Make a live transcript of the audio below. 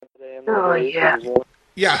Oh, yeah.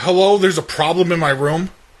 Yeah, hello, there's a problem in my room.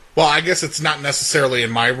 Well, I guess it's not necessarily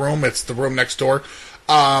in my room, it's the room next door.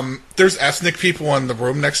 There's ethnic people in the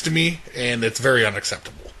room next to me, and it's very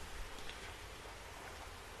unacceptable.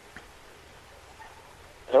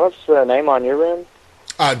 And what's the name on your room?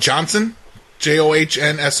 Johnson.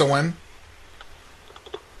 Johnsson.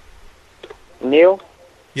 Neil?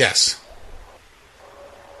 Yes.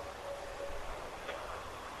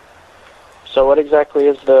 So what exactly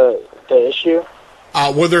is the issue?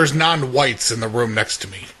 Well, there's non-whites in the room next to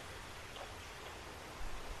me.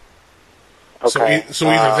 Okay. So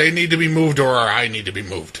either they need to be moved or I need to be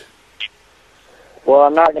moved. Well,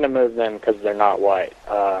 I'm not going to move them because they're not white.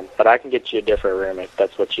 But I can get you a different room if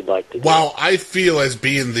that's what you'd like to do. Well, I feel as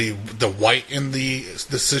being the white in the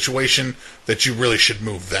situation that you really should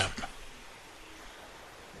move them.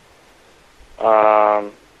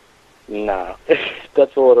 No.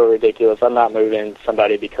 That's a little ridiculous. I'm not moving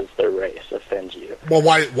somebody because their race offends you. Well,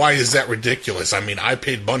 why is that ridiculous? I mean, I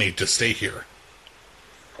paid money to stay here.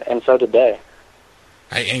 And so did they.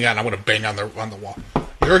 Hey, hang on, I'm going to bang on the wall.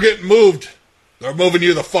 You're getting moved. They're moving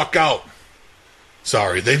you the fuck out.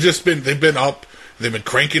 Sorry, they've been up, they've been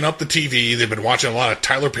cranking up the TV, they've been watching a lot of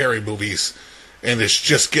Tyler Perry movies, and it's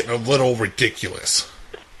just getting a little ridiculous.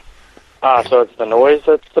 So it's the noise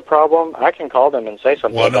that's the problem? I can call them and say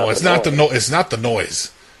something. Well, no, it's not it's not the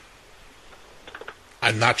noise.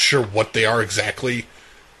 I'm not sure what they are exactly.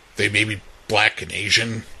 They may be black and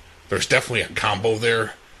Asian. There's definitely a combo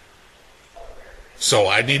there. So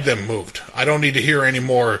I need them moved. I don't need to hear any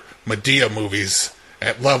more Medea movies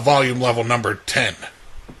at volume level number 10.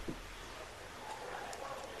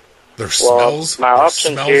 There's smells. My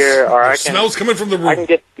options here are smells coming from the room.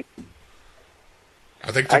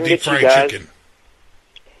 I think they're deep fried chicken.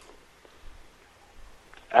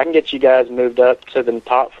 I can get you guys moved up to the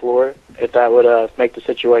top floor if that would make the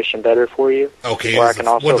situation better for you. Okay. Or I can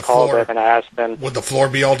also call them and ask them. Would the floor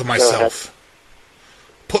be all to myself?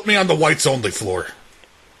 Put me on the whites only floor.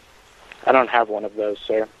 I don't have one of those,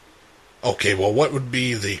 sir. Okay, well, what would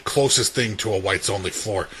be the closest thing to a whites only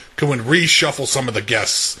floor? Can we reshuffle some of the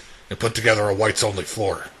guests and put together a whites only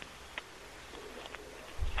floor?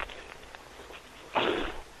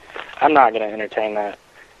 I'm not going to entertain that.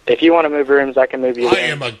 If you want to move rooms, I can move you. I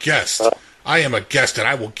am a guest. I am a guest, and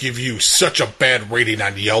I will give you such a bad rating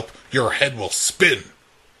on Yelp, your head will spin.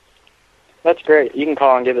 That's great. You can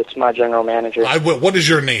call and give it to my general manager. I will. What is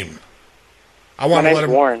your name? I want my to name's let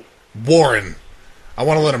him. Warren. Warren. I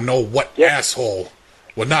want to let him know what asshole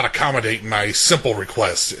would not accommodate my simple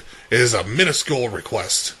request. It is a minuscule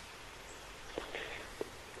request.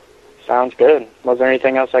 Sounds good. Was there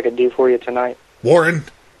anything else I could do for you tonight? Warren,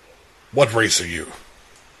 what race are you?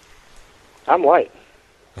 I'm white.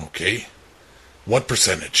 Okay. What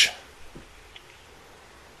percentage?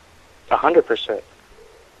 100%.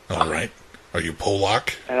 All right. Are you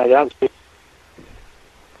Polak? And I don't speak.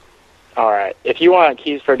 All right. If you want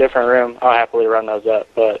keys for a different room, I'll happily run those up.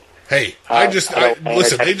 But hey,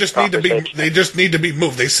 listen. They just need to be. They just need to be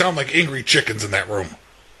moved. They sound like angry chickens in that room.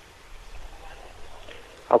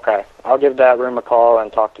 Okay, I'll give that room a call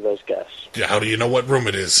and talk to those guests. Yeah, how do you know what room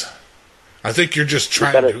it is? I think you're just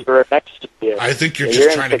trying to. Next to you. I think you're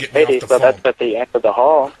just trying to get me off the phone. That's at the end of the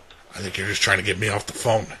hall. I think you're just trying to get me off the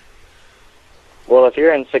phone. Well, if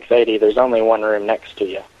you're in 680, there's only one room next to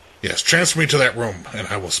you. Yes, transfer me to that room, and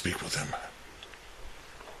I will speak with him.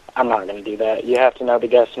 I'm not going to do that. You have to know the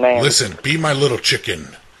guest's name. Listen, be my little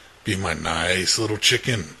chicken. Be my nice little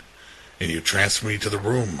chicken. And you transfer me to the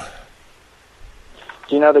room.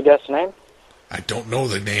 Do you know the guest's name? I don't know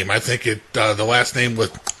the name. I think the last name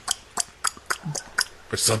was...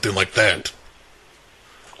 or something like that.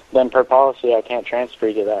 Then per policy, I can't transfer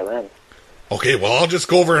you to that room. Okay, well, I'll just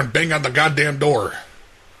go over and bang on the goddamn door.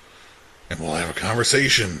 And we'll have a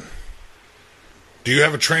conversation. Do you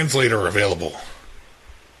have a translator available?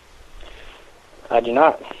 I do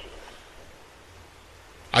not.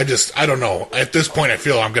 I don't know. At this point, I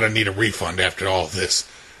feel I'm going to need a refund after all of this.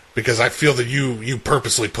 Because I feel that you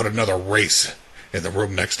purposely put another race in the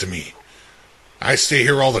room next to me. I stay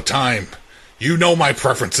here all the time. You know my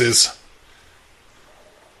preferences.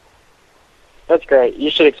 That's great. You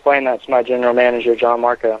should explain that to my general manager, John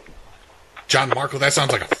Marco. John Marco? That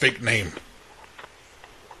sounds like a fake name.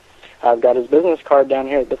 I've got his business card down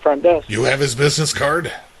here at the front desk. You have his business card?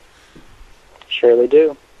 Surely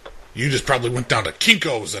do. You just probably went down to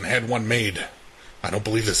Kinko's and had one made. I don't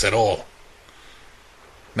believe this at all.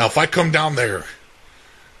 Now, if I come down there,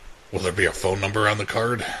 will there be a phone number on the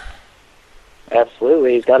card?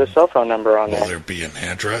 Absolutely. He's got his cell phone number on there. Will there be an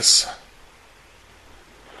address?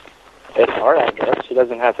 It's our address. He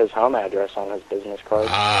doesn't have his home address on his business card.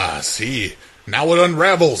 Ah, see. Now it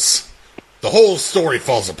unravels. The whole story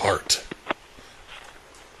falls apart.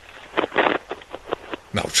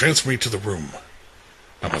 Now transfer me to the room.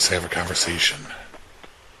 I must have a conversation.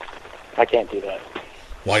 I can't do that.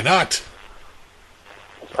 Why not?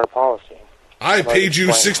 It's our policy. I paid you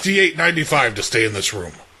 $68.95 to stay in this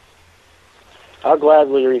room. I'll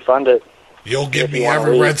gladly refund it. You'll give me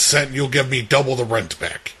every red cent, and you'll give me double the rent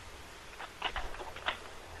back.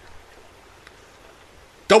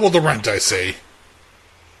 Double the rent, I say.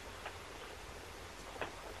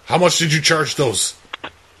 How much did you charge those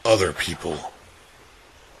other people?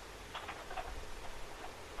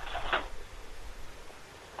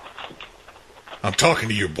 I'm talking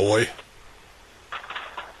to you, boy.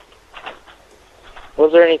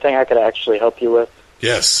 Was there anything I could actually help you with?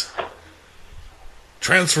 Yes.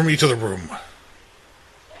 Transfer me to the room.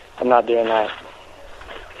 I'm not doing that.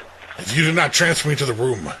 If you do not transfer me to the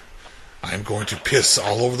room, I am going to piss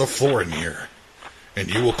all over the floor in here,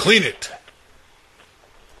 and you will clean it.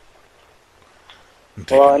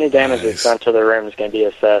 Well, any damages done to the room is going to be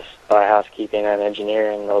assessed by housekeeping and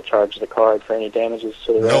engineering. They'll charge the card for any damages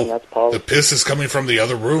to the room. That's policy. The piss is coming from the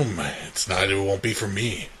other room. It's not. It won't be from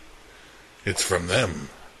me. It's from them.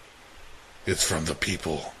 It's from the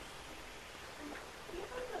people.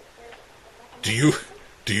 Do you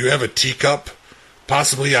have a teacup?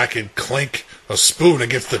 Possibly I could clink a spoon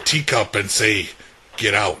against the teacup and say,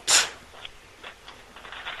 "Get out."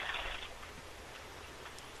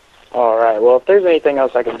 All right. Well, if there's anything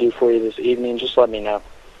else I can do for you this evening, just let me know.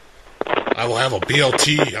 I will have a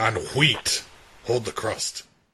BLT on wheat. Hold the crust.